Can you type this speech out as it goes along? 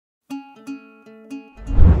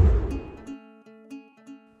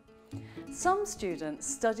Some students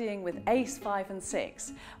studying with ACE 5 and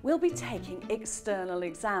 6 will be taking external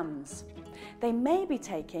exams. They may be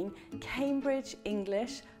taking Cambridge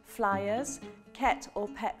English, Flyers, KET or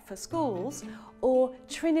PET for schools, or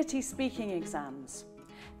Trinity speaking exams.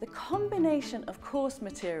 The combination of course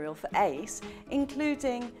material for ACE,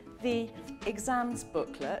 including the exams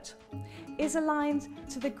booklet, is aligned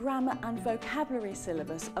to the grammar and vocabulary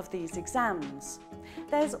syllabus of these exams.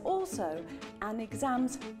 There's also an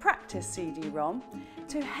exams practice CD-ROM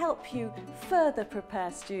to help you further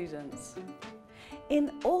prepare students.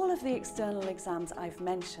 In all of the external exams I've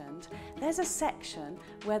mentioned, there's a section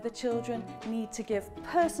where the children need to give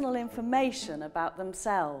personal information about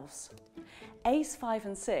themselves. ACE 5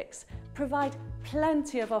 and 6 provide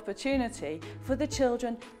plenty of opportunity for the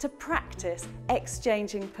children to practice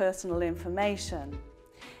exchanging personal information.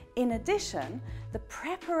 In addition, the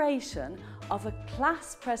preparation of a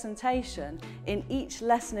class presentation in each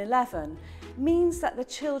Lesson 11 means that the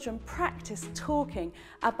children practice talking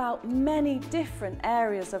about many different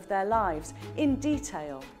areas of their lives in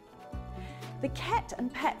detail. The KET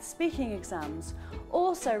and PET speaking exams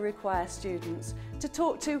also require students to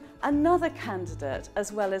talk to another candidate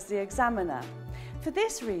as well as the examiner. For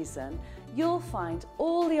this reason, you'll find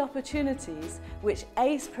all the opportunities which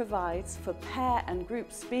ACE provides for pair and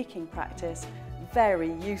group speaking practice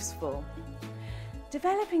very useful.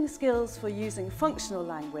 Developing skills for using functional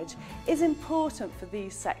language is important for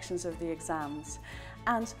these sections of the exams,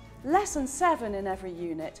 and Lesson 7 in every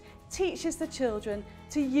unit teaches the children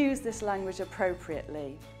to use this language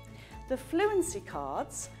appropriately. The fluency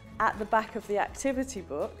cards at the back of the activity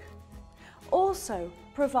book also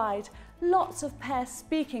provide lots of pair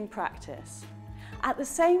speaking practice. At the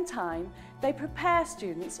same time, they prepare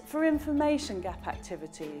students for information gap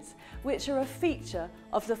activities, which are a feature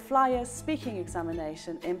of the Flyers speaking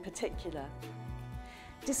examination in particular.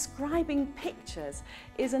 Describing pictures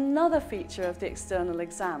is another feature of the external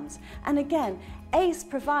exams, and again, ACE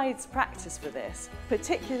provides practice for this,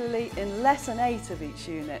 particularly in Lesson 8 of each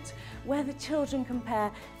unit, where the children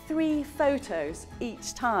compare 3 photos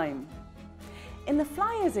each time. In the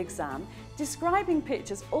Flyers exam, describing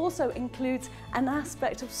pictures also includes an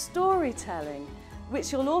aspect of storytelling,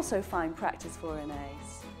 which you'll also find practice for in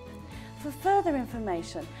ACE. For further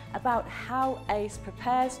information about how ACE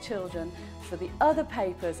prepares children for the other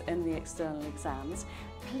papers in the external exams,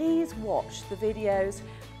 please watch the videos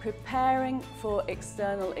Preparing for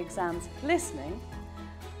External Exams Listening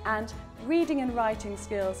and Reading and Writing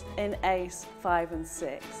Skills in ACE 5 and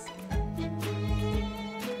 6.